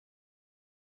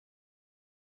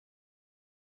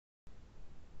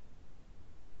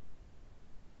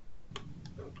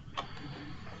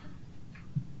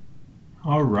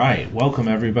All right, welcome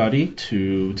everybody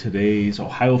to today's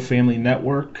Ohio Family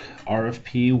Network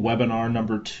RFP webinar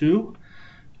number 2.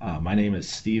 My name is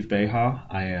Steve Beha.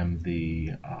 I am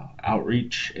the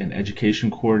Outreach and Education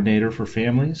Coordinator for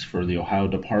Families for the Ohio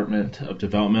Department of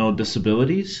Developmental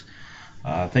Disabilities.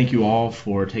 Thank you all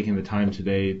for taking the time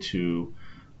today to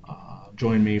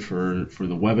join me for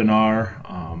the webinar.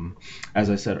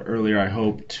 As I said earlier, I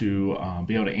hope to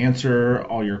be able to answer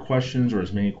all your questions, or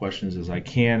as many questions as I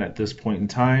can at this point in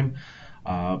time.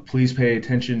 Please pay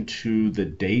attention to the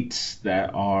dates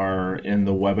that are in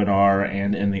the webinar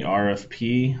and in the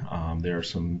RFP. There are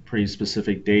some pretty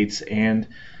specific dates and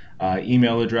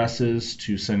email addresses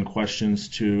to send questions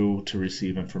to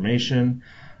receive information.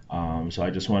 So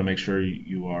I just want to make sure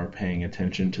you are paying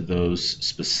attention to those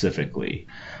specifically.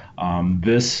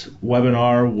 This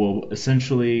webinar will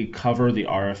essentially cover the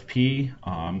RFP.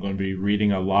 I'm going to be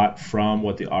reading a lot from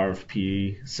what the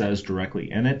RFP says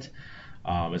directly in it.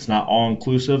 It's not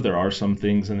all-inclusive. There are some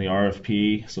things in the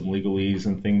RFP, some legalese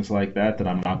and things like that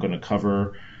I'm not going to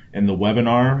cover in the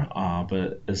webinar,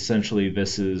 but essentially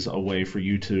this is a way for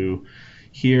you to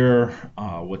hear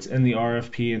what's in the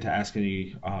RFP and to ask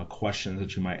any questions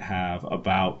that you might have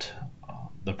about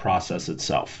the process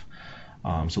itself.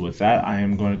 So with that, I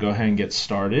am going to go ahead and get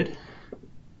started.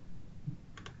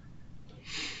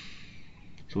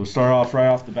 So we'll start off right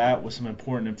off the bat with some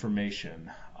important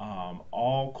information.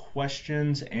 All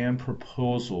questions and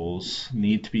proposals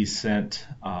need to be sent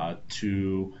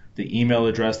to the email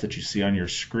address that you see on your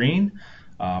screen.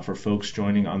 For folks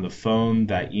joining on the phone,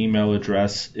 that email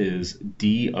address is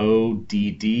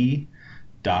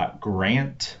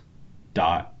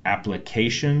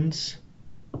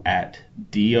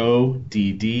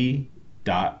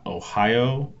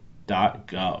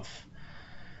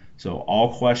So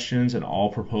all questions and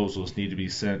all proposals need to be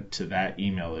sent to that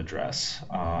email address.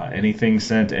 Anything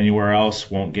sent anywhere else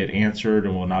won't get answered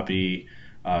and will not be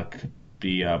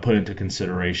put into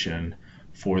consideration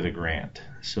for the grant.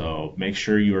 So make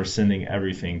sure you are sending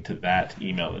everything to that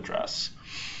email address.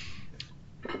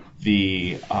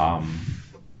 The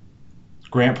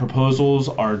grant proposals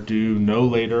are due no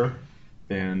later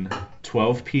than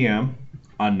 12 p.m.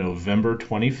 on November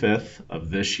 25th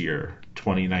of this year,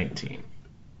 2019.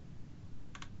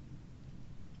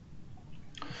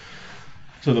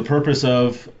 So the purpose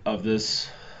of this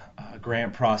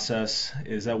grant process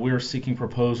is that we're seeking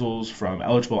proposals from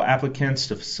eligible applicants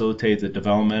to facilitate the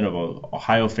development of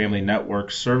Ohio Family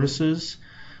Network services,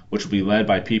 which will be led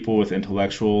by people with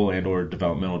intellectual and/or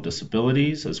developmental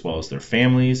disabilities, as well as their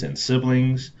families and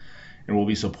siblings, and will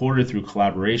be supported through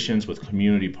collaborations with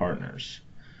community partners.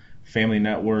 Family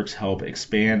networks help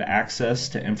expand access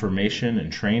to information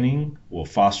and training, will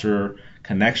foster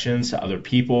connections to other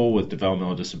people with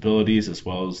developmental disabilities, as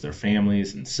well as their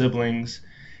families and siblings,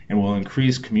 and will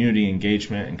increase community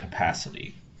engagement and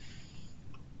capacity.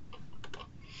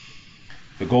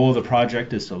 The goal of the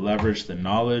project is to leverage the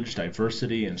knowledge,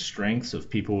 diversity, and strengths of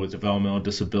people with developmental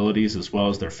disabilities, as well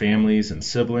as their families and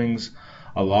siblings,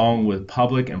 along with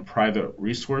public and private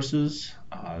resources.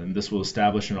 And this will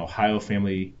establish an Ohio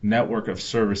Family Network of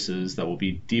services that will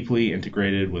be deeply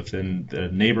integrated within the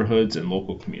neighborhoods and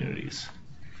local communities.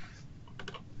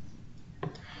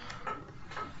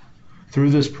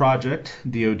 Through this project,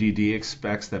 DODD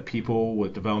expects that people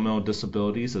with developmental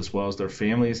disabilities, as well as their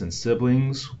families and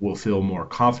siblings, will feel more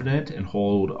confident and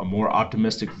hold a more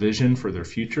optimistic vision for their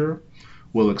future,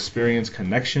 will experience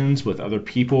connections with other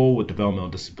people with developmental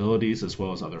disabilities, as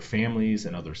well as other families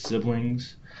and other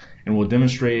siblings, and will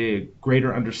demonstrate a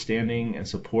greater understanding and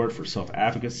support for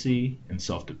self-advocacy and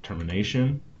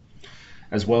self-determination,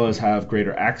 as well as have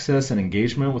greater access and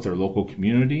engagement with their local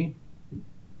community.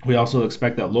 We also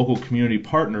expect that local community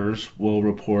partners will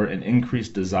report an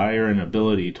increased desire and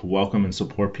ability to welcome and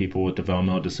support people with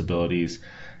developmental disabilities,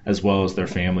 as well as their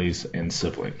families and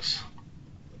siblings.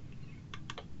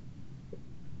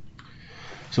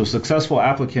 So successful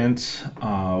applicants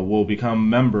will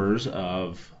become members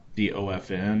of the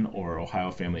OFN, or Ohio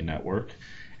Family Network,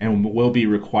 and will be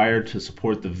required to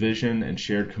support the vision and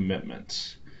shared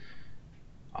commitments.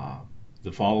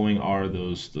 The following are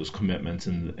those commitments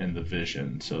and the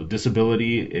vision. So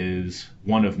disability is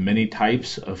one of many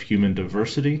types of human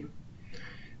diversity.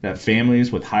 That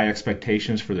families with high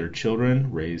expectations for their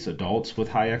children raise adults with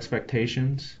high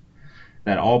expectations.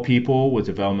 That all people with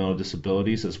developmental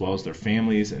disabilities, as well as their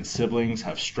families and siblings,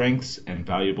 have strengths and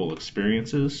valuable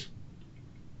experiences.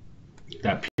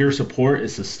 That peer support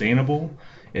is sustainable.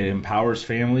 It empowers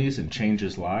families and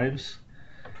changes lives.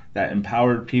 That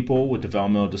empowered people with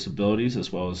developmental disabilities, as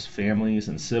well as families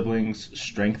and siblings,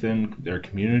 strengthen their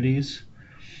communities.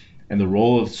 and the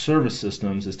role of service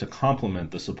systems is to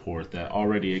complement the support that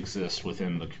already exists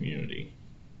within the community.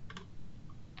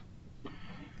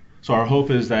 So our hope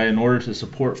is that in order to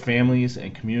support families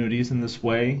and communities in this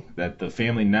way, that the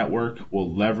Family Network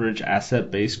will leverage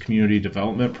asset-based community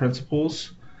development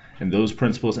principles, and those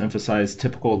principles emphasize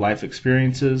typical life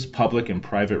experiences, public and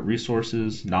private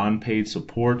resources, non-paid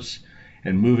supports,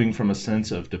 and moving from a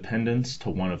sense of dependence to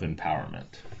one of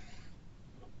empowerment.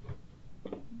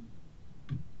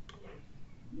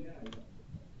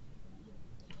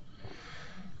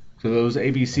 So those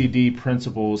ABCD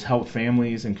principles help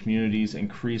families and communities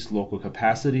increase local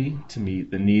capacity to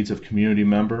meet the needs of community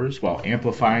members while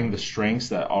amplifying the strengths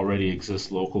that already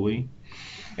exist locally.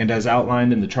 And as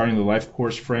outlined in the Charting the Life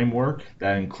course framework,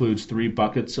 that includes 3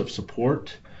 buckets of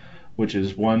support, which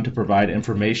is 1, to provide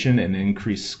information and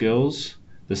increase skills.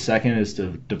 The second is to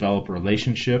develop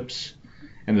relationships.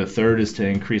 And the third is to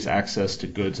increase access to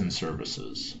goods and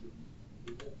services.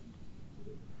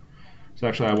 So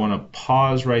actually I want to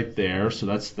pause right there. So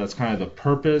that's kind of the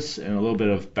purpose and a little bit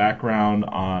of background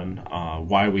on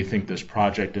why we think this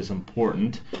project is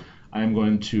important. I'm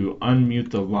going to unmute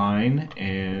the line,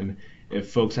 and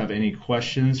if folks have any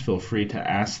questions, feel free to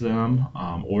ask them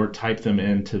or type them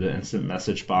into the instant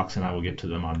message box and I will get to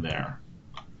them on there.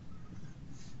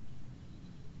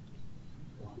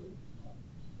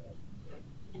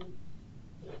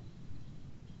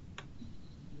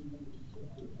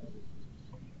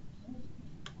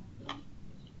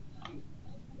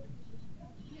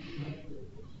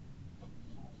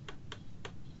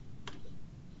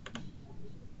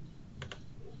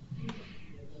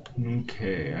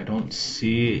 Okay, I don't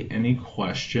see any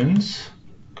questions.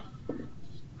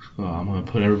 So I'm going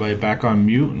to put everybody back on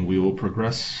mute and we will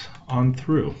progress on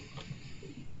through.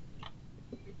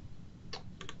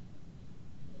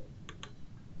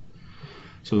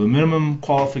 So the minimum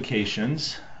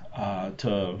qualifications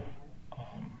to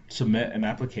submit an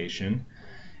application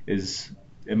is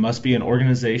it must be an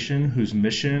organization whose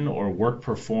mission or work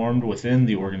performed within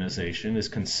the organization is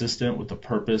consistent with the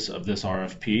purpose of this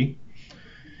RFP.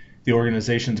 The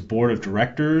organization's board of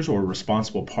directors or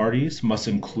responsible parties must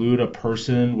include a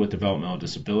person with developmental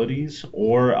disabilities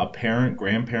or a parent,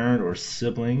 grandparent, or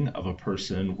sibling of a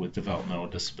person with developmental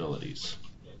disabilities.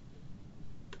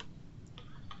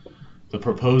 The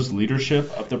proposed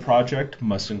leadership of the project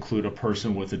must include a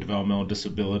person with a developmental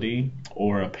disability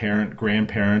or a parent,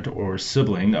 grandparent, or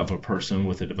sibling of a person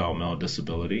with a developmental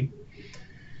disability.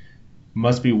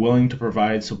 Must be willing to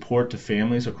provide support to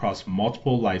families across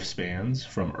multiple lifespans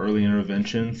from early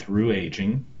intervention through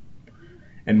aging,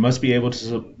 and must be able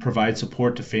to provide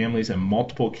support to families in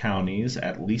multiple counties,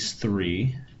 at least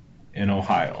 3 in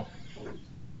Ohio.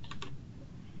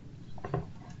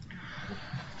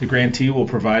 The grantee will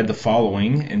provide the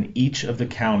following in each of the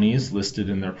counties listed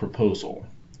in their proposal.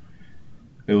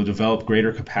 They will develop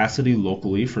greater capacity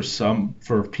locally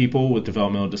for people with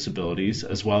developmental disabilities,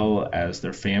 as well as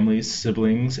their families,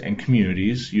 siblings, and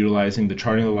communities, utilizing the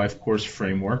Charting the Life course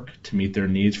framework to meet their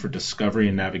needs for discovery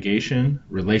and navigation,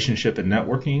 relationship and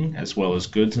networking, as well as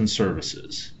goods and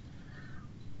services.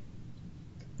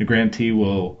 The grantee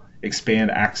will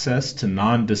expand access to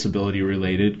non-disability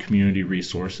related community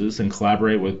resources and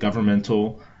collaborate with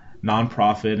governmental,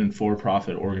 nonprofit, and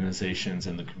for-profit organizations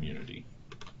in the community.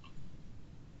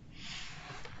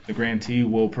 The grantee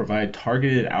will provide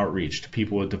targeted outreach to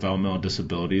people with developmental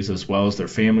disabilities as well as their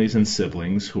families and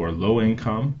siblings who are low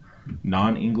income,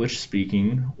 non-English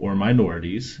speaking, or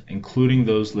minorities, including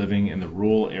those living in the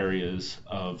rural areas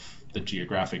of the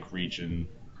geographic region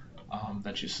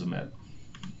that you submit.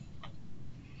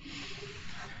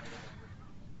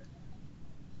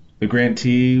 The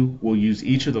grantee will use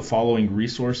each of the following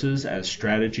resources as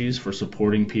strategies for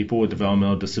supporting people with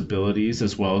developmental disabilities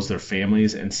as well as their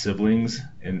families and siblings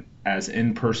as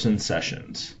in-person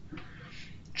sessions.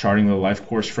 Charting the Life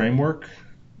course framework,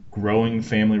 growing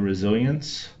family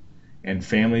resilience, and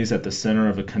families at the center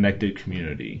of a connected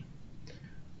community.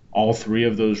 All 3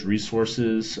 of those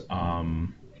resources are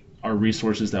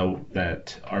resources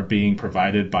that are being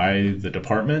provided by the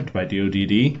department, by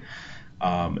DODD,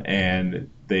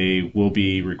 and they will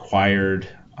be required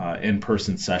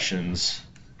in-person sessions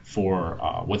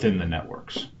for within the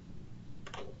networks.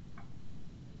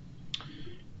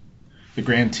 The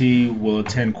grantee will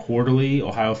attend quarterly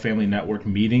Ohio Family Network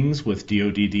meetings with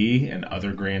DODD and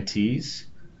other grantees.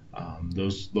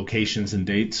 Those locations and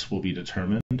dates will be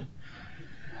determined.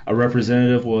 A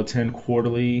representative will attend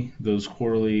those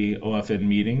quarterly OFN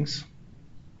meetings.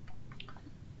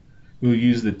 We will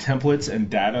use the templates and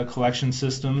data collection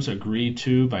systems agreed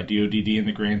to by DODD and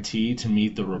the grantee to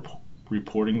meet the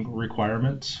reporting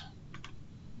requirements.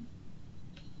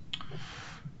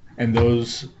 And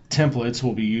those templates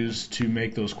will be used to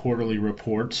make those quarterly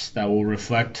reports that will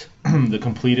reflect the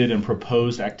completed and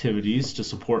proposed activities to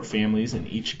support families in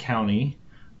each county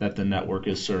that the network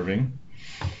is serving.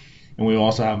 And we will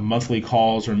also have monthly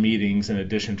calls or meetings in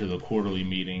addition to the quarterly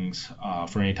meetings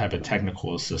for any type of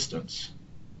technical assistance.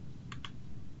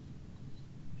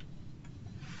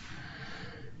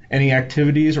 Any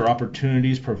activities or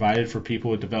opportunities provided for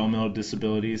people with developmental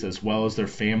disabilities as well as their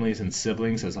families and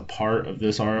siblings as a part of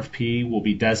this RFP will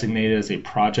be designated as a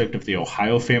project of the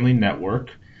Ohio Family Network,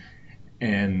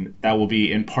 and that will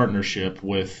be in partnership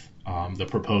with the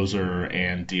proposer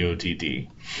and DODD.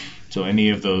 So any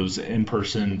of those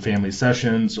in-person family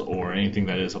sessions or anything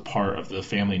that is a part of the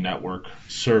Family Network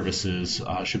services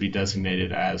should be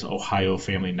designated as Ohio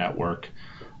Family Network.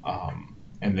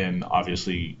 And then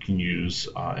obviously you can use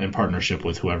in partnership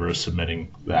with whoever is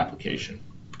submitting the application.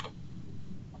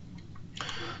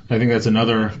 I think that's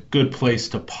another good place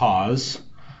to pause.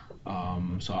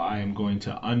 So I am going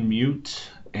to unmute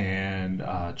and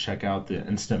check out the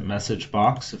instant message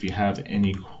box. If you have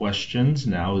any questions,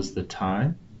 now is the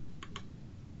time.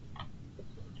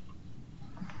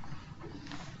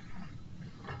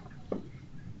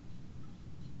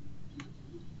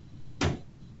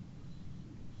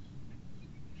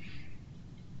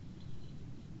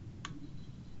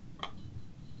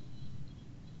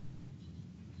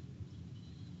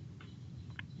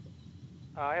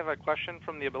 I have a question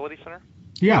from the Ability Center.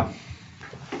 Yeah.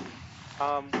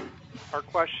 Our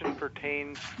question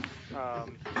pertains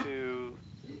to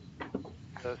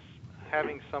this,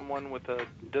 having someone with a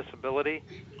disability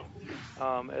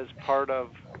as part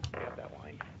of that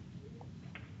line.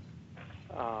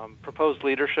 Proposed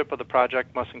leadership of the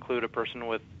project must include a person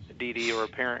with DD or a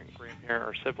parent, grandparent,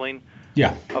 or sibling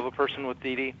of a person with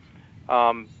DD.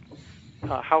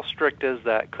 How strict is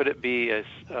that? Could it be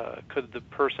could the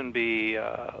person be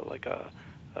like a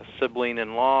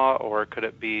sibling-in-law, or could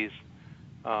it be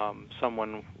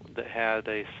someone that had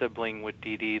a sibling with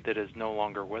DD that is no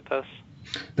longer with us?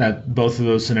 That both of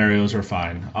those scenarios are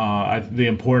fine. The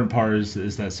important part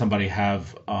is that somebody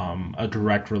have a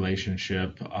direct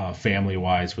relationship,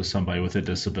 family-wise, with somebody with a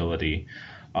disability.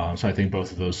 So I think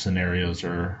both of those scenarios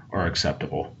are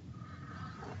acceptable.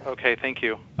 Okay, thank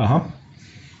you.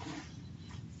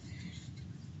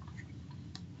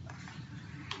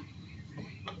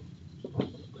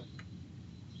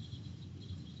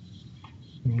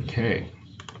 Okay,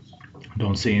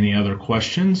 don't see any other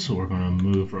questions, so we're going to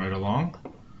move right along.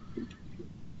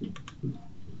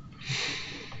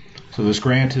 So this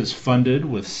grant is funded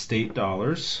with state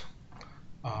dollars,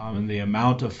 and the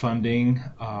amount of funding,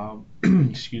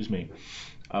 excuse me,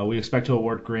 we expect to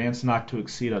award grants not to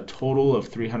exceed a total of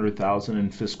 $300,000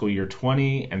 in fiscal year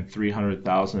 20 and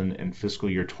 $300,000 in fiscal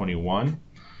year 21.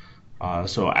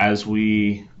 So as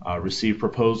we receive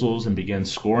proposals and begin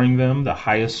scoring them, the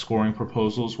highest scoring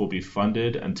proposals will be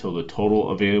funded until the total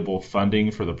available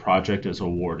funding for the project is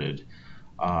awarded,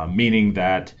 meaning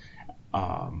that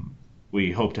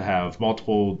we hope to have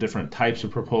multiple different types of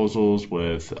proposals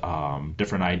with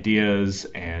different ideas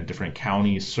and different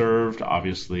counties served.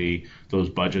 Obviously, those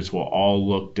budgets will all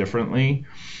look differently,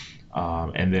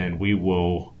 and then we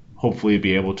will hopefully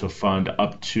be able to fund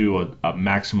up to a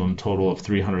maximum total of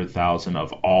 $300,000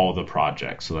 of all the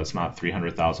projects. So that's not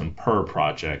 $300,000 per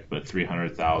project, but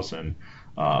 $300,000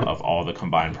 of all the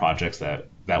combined projects that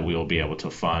we'll be able to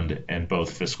fund in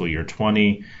both fiscal year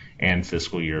 20 and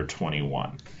fiscal year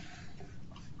 21.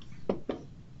 The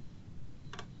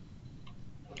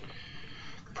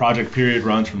project period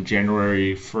runs from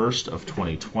January 1st of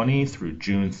 2020 through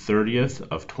June 30th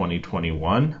of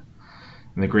 2021.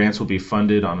 And the grants will be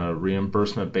funded on a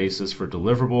reimbursement basis for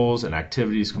deliverables and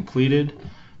activities completed.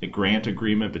 The grant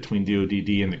agreement between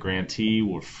DODD and the grantee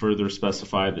will further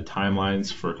specify the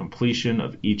timelines for completion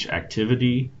of each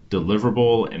activity,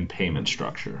 deliverable, and payment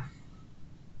structure.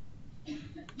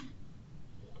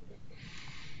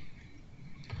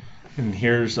 And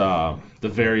here's the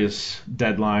various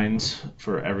deadlines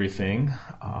for everything.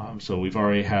 So we've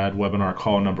already had webinar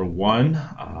call number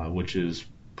 1, which is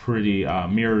pretty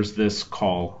mirrors this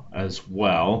call as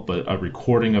well, but a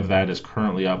recording of that is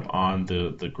currently up on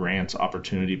the grants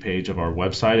opportunity page of our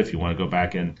website if you want to go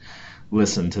back and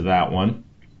listen to that one.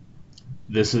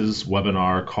 This is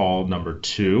webinar call number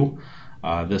 2.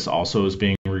 This also is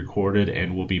being recorded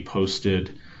and will be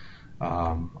posted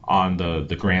on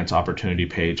the grants opportunity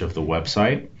page of the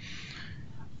website.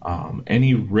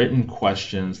 Any written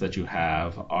questions that you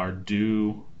have are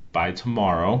due by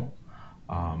tomorrow.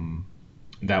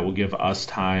 That will give us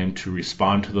time to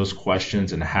respond to those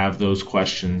questions and have those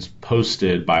questions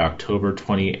posted by October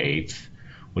 28th,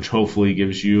 which hopefully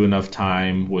gives you enough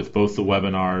time with both the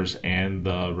webinars and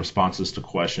the responses to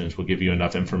questions, will give you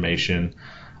enough information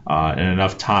and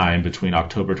enough time between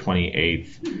October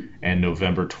 28th and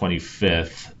November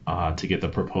 25th to get the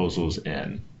proposals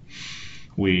in.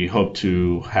 We hope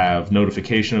to have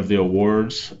notification of the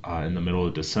awards in the middle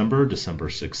of December, December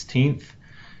 16th,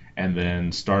 and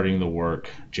then starting the work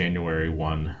January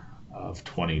 1 of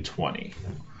 2020.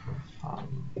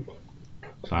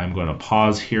 So I'm going to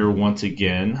pause here once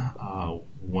again,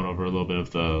 went over a little bit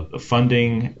of the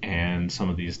funding and some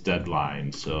of these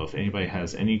deadlines. So if anybody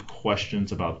has any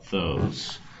questions about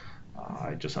those,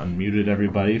 I just unmuted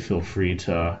everybody. Feel free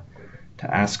to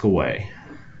ask away.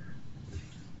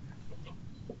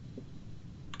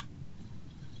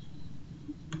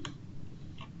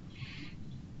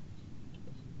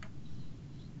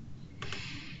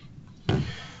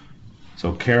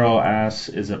 So Carol asks,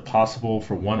 is it possible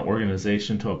for one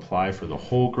organization to apply for the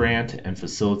whole grant and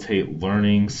facilitate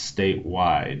learning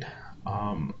statewide?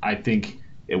 I think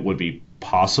it would be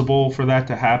possible for that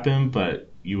to happen,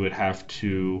 but you would have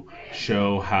to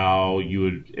show how you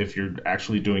would, if you're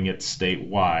actually doing it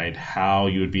statewide, how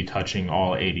you would be touching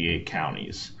all 88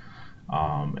 counties.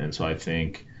 And so I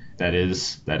think that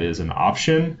is an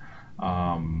option.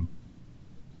 And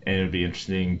it would be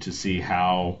interesting to see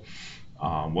how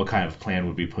what kind of plan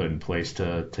would be put in place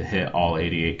to hit all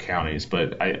 88 counties.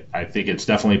 But I think it's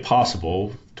definitely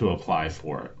possible to apply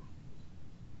for it.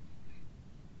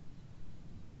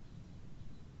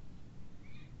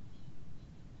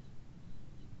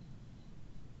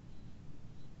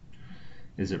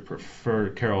 Is it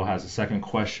preferred? Carol has a second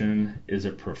question. Is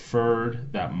it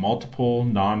preferred that multiple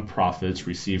nonprofits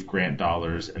receive grant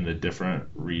dollars in the different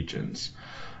regions?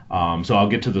 So I'll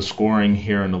get to the scoring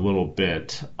here in a little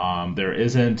bit. There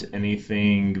isn't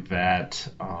anything that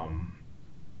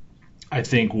I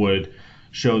think would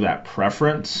show that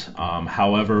preference.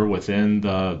 However, within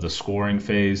the scoring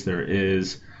phase, there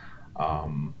is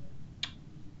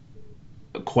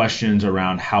questions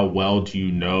around how well do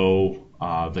you know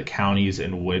the counties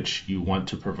in which you want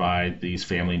to provide these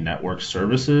family network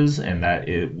services, and that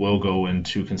it will go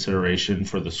into consideration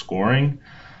for the scoring.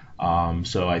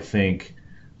 So I think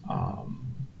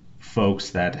folks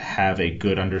that have a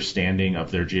good understanding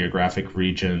of their geographic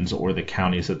regions or the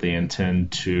counties that they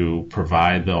intend to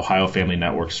provide the Ohio Family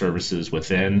Network services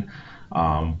within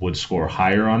would score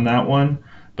higher on that one.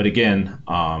 But again,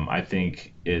 I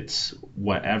think it's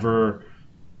whatever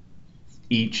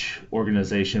each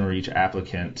organization or each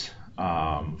applicant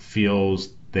feels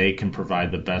they can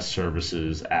provide the best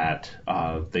services at,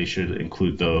 they should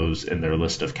include those in their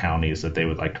list of counties that they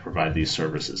would like to provide these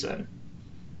services in.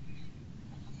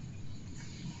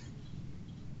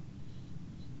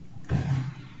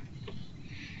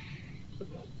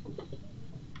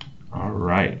 All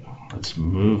right, let's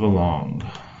move along.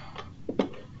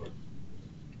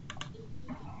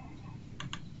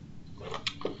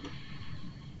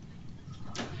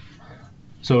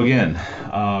 So again,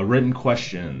 written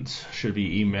questions should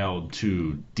be emailed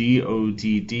to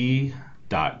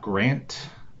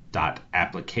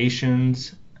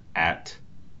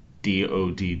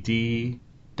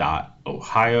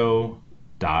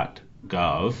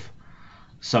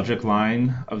Subject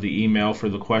line of the email for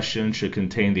the question should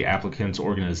contain the applicant's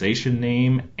organization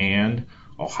name and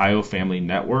Ohio Family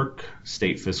Network,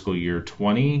 State Fiscal Year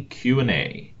 20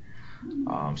 Q&A.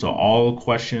 So all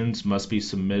questions must be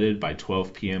submitted by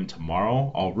 12 p.m.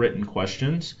 tomorrow, all written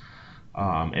questions,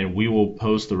 and we will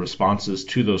post the responses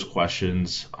to those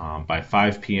questions by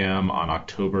 5 p.m. on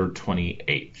October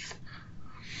 28th.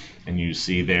 And you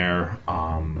see there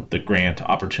the grant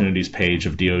opportunities page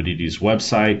of DODD's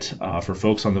website. For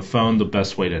folks on the phone, the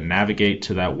best way to navigate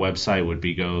to that website would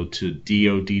be go to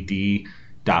dodd.ohio.gov,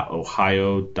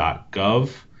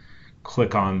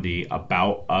 click on the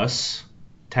About Us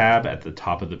tab at the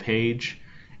top of the page,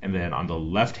 and then on the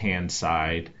left-hand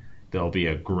side, there'll be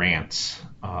a grants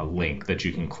link that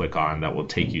you can click on that will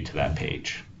take you to that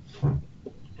page.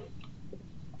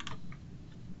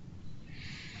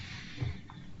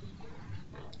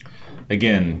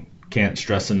 Again, can't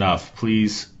stress enough,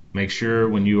 please make sure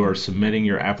when you are submitting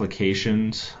your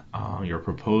applications, your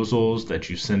proposals, that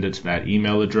you send it to that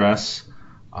email address,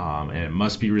 and it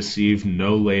must be received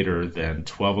no later than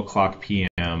 12 o'clock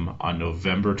p.m. on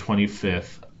November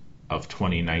 25th of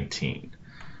 2019.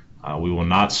 We will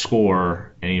not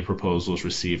score any proposals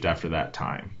received after that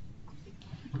time.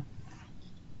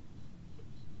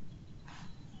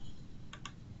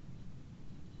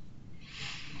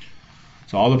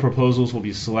 So all the proposals will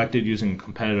be selected using a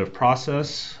competitive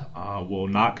process. Will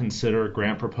not consider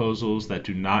grant proposals that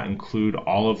do not include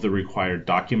all of the required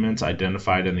documents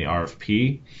identified in the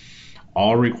RFP.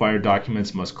 All required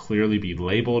documents must clearly be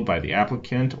labeled by the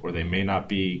applicant or they may not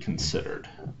be considered.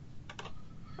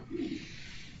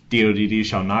 DODD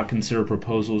shall not consider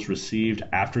proposals received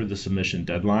after the submission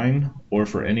deadline or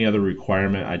for any other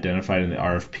requirement identified in the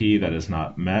RFP that is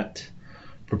not met.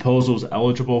 Proposals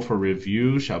eligible for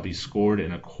review shall be scored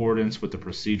in accordance with the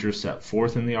procedure set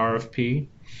forth in the RFP,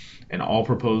 and all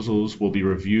proposals will be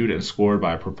reviewed and scored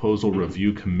by a proposal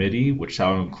review committee, which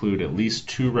shall include at least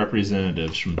 2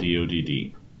 representatives from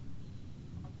DODD.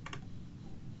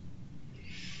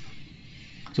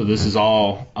 So this is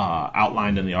all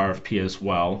outlined in the RFP as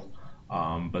well,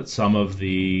 but some of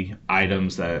the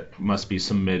items that must be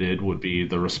submitted would be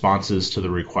the responses to the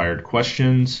required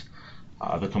questions,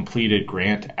 the completed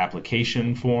grant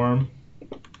application form,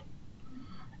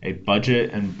 a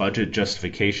budget and budget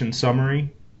justification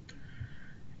summary,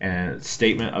 and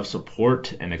statement of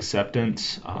support and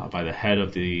acceptance by the head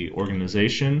of the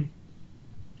organization.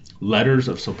 Letters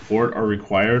of support are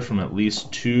required from at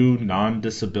least 2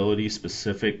 non-disability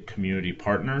specific community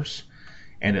partners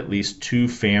and at least 2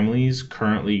 families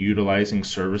currently utilizing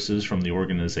services from the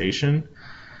organization.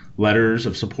 Letters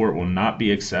of support will not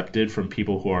be accepted from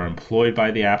people who are employed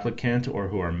by the applicant or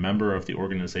who are a member of the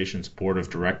organization's board of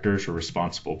directors or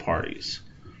responsible parties.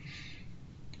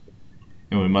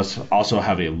 And we must also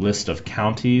have a list of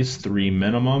counties, 3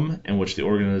 minimum, in which the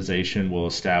organization will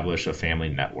establish a family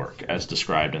network as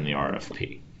described in the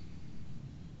RFP.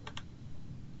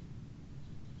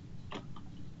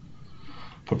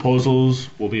 Proposals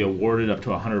will be awarded up to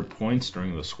 100 points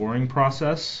during the scoring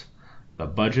process. The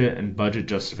budget and budget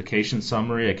justification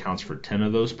summary accounts for 10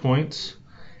 of those points,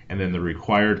 and then the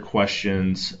required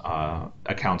questions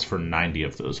accounts for 90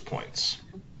 of those points.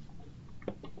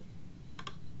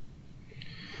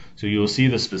 So you'll see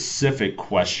the specific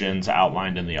questions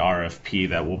outlined in the RFP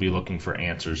that we'll be looking for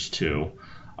answers to,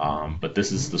 but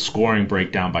this is the scoring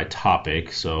breakdown by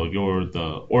topic. So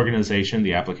the organization,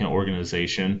 the applicant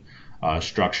organization,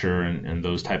 structure, and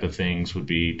those type of things would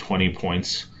be 20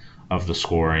 points of the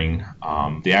scoring.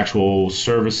 The actual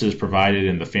services provided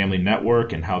in the family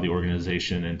network and how the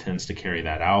organization intends to carry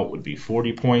that out would be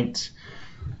 40 points.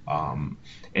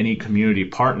 Any community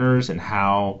partners and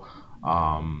how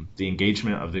the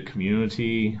engagement of the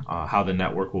community, how the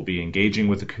network will be engaging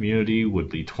with the community would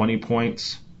be 20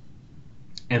 points.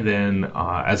 And then,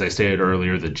 as I stated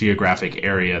earlier, the geographic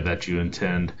area that you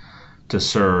intend to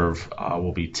serve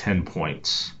will be 10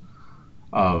 points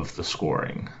of the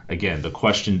scoring. Again, the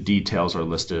question details are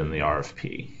listed in the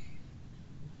RFP.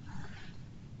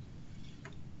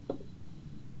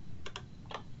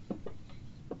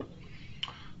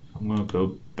 I'm going to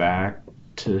go back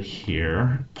to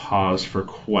here, pause for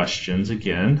questions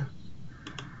again.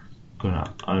 I'm going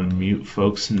to unmute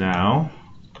folks now.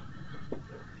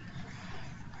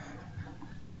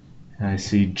 And I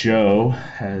see Joe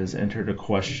has entered a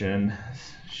question.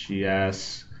 She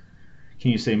asks, can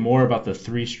you say more about the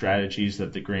 3 strategies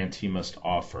that the grantee must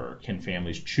offer? Can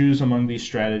families choose among these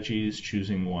strategies,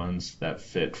 choosing ones that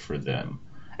fit for them?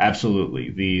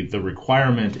 Absolutely. The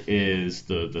requirement is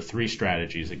the 3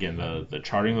 strategies. Again, the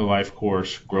Charting the Life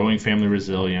course, Growing Family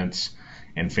Resilience,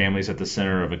 and Families at the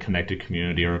Center of a Connected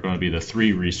Community are going to be the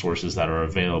 3 resources that are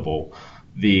available.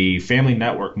 The family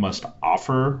network must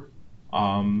offer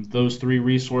those 3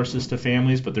 resources to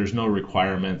families, but there's no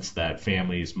requirements that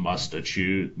families must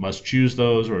choose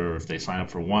those, or if they sign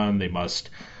up for one, they must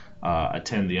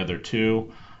attend the other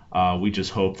 2. We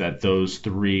just hope that those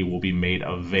 3 will be made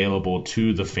available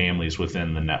to the families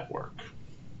within the network.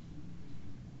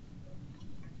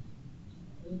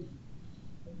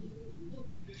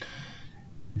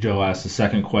 Joe asked the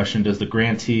second question, does the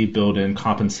grantee build in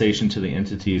compensation to the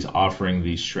entities offering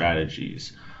these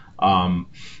strategies?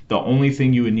 The only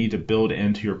thing you would need to build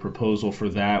into your proposal for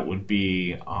that would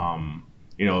be,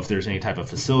 if there's any type of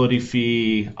facility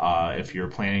fee, if you're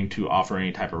planning to offer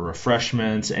any type of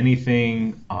refreshments,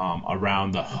 anything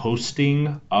around the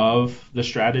hosting of the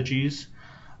strategies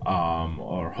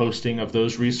or hosting of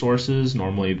those resources.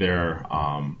 Normally they're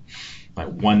like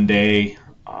 1-day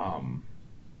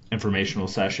informational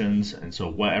sessions, and so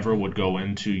whatever would go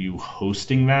into you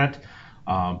hosting that.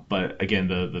 But again,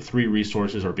 the 3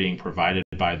 resources are being provided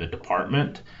by the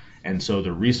department, and so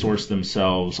the resource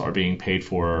themselves are being paid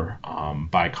for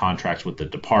by contracts with the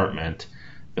department.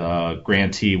 The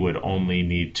grantee would only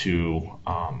need to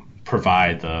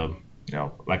provide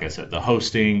like I said, the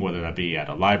hosting, whether that be at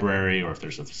a library or if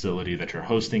there's a facility that you're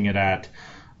hosting it at,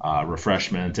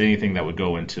 refreshments, anything that would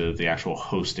go into the actual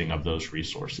hosting of those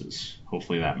resources.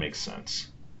 Hopefully that makes sense.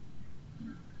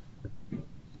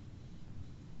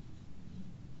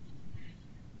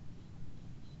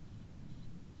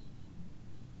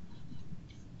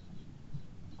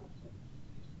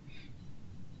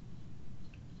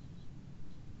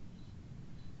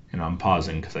 And I'm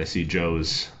pausing because I see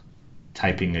Joe's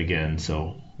typing again,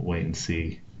 so wait and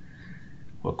see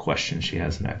what question she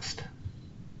has next.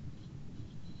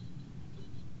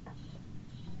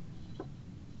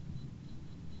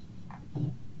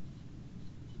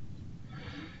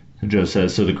 And Joe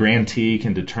says, so the grantee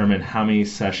can determine how many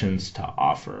sessions to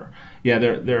offer. Yeah,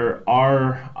 there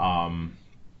are,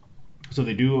 so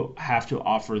they do have to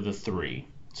offer the 3.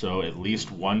 So at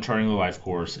least one Charting the Life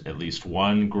course, at least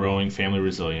one Growing Family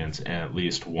Resilience, and at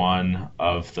least one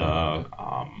of the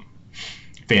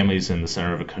Families in the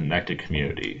Center of a Connected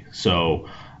Community. So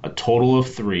a total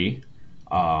of 3,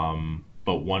 but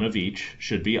one of each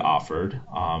should be offered.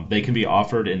 They can be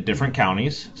offered in different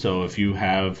counties. So if you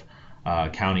have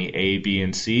county A, B,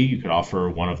 and C, you could offer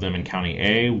one of them in county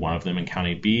A, one of them in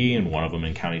county B, and one of them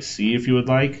in county C if you would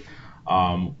like.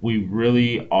 We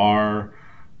really are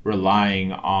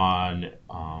relying on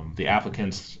the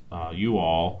applicants, you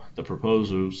all, the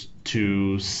proposers,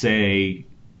 to say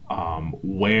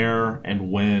where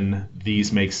and when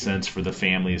these make sense for the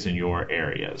families in your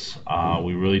areas.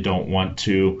 We really don't want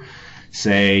to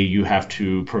say you have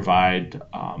to provide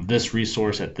this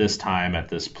resource at this time at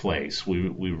this place.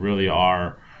 We really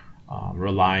are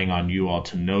relying on you all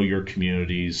to know your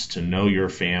communities, to know your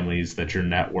families that you're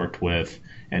networked with,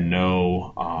 and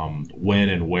know when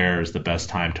and where is the best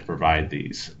time to provide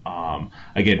these.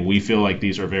 Again, we feel like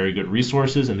these are very good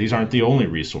resources, and these aren't the only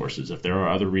resources. If there are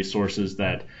other resources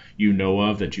that you know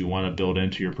of that you want to build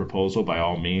into your proposal, by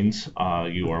all means,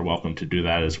 you are welcome to do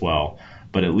that as well.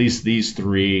 But at least these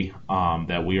 3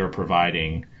 that we are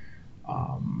providing,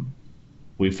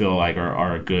 we feel like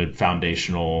are a good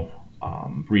foundational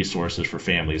resources for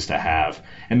families to have,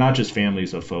 and not just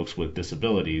families of folks with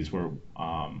disabilities. Where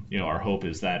our hope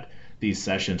is that these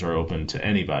sessions are open to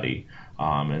anybody,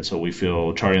 and so we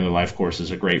feel Charting the Life course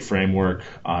is a great framework,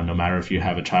 no matter if you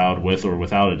have a child with or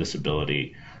without a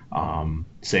disability.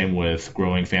 Same with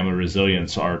Growing Family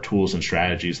Resilience, are tools and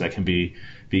strategies that can be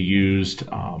used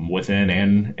within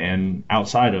and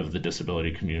outside of the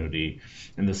disability community,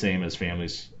 and the same as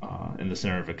Families in the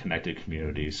Center of a Connected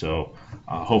Community. So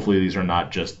hopefully these are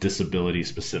not just disability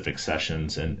specific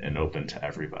sessions and open to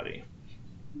everybody.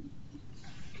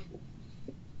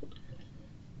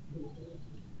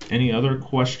 Any other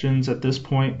questions at this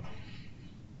point?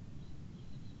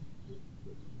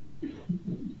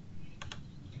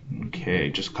 Okay,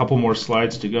 just a couple more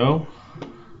slides to go.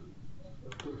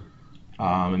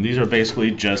 And these are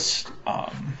basically just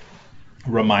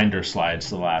reminder slides,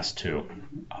 the last 2.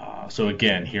 So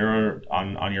again, here are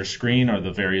on your screen are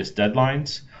the various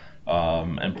deadlines.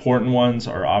 Important ones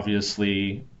are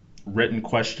obviously written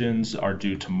questions are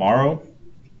due tomorrow,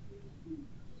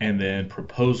 and then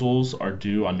proposals are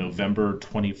due on November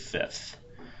 25th.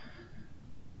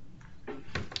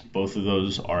 Both of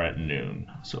those are at noon.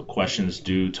 So questions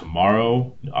due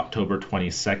tomorrow, October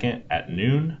 22nd at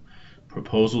noon.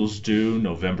 Proposals due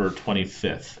November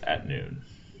 25th at noon.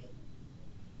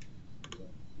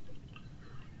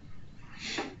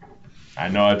 I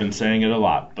know I've been saying it a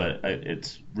lot, but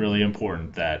it's really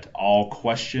important that all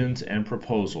questions and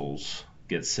proposals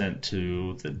get sent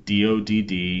to the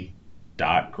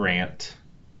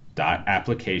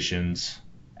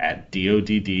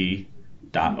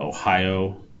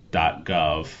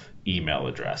dodd.grant.applications@dodd.ohio.gov email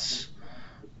address.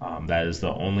 That is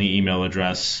the only email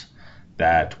address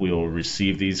that we will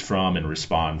receive these from and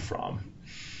respond from.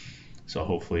 So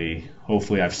hopefully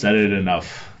I've said it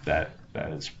enough that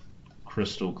is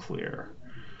crystal clear.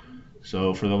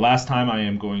 So for the last time, I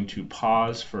am going to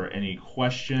pause for any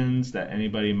questions that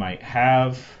anybody might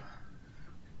have.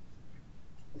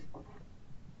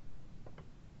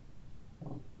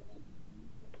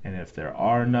 And if there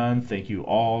are none, thank you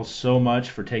all so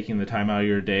much for taking the time out of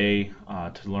your day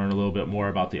to learn a little bit more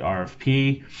about the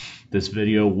RFP. This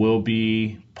video will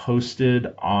be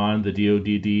posted on the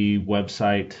DODD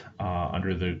website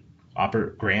under the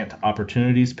Grant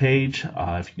Opportunities page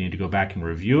if you need to go back and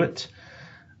review it,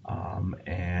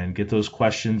 and get those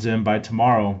questions in by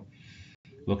tomorrow.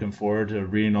 Looking forward to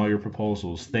reading all your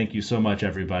proposals. Thank you so much,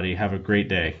 everybody. Have a great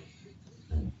day.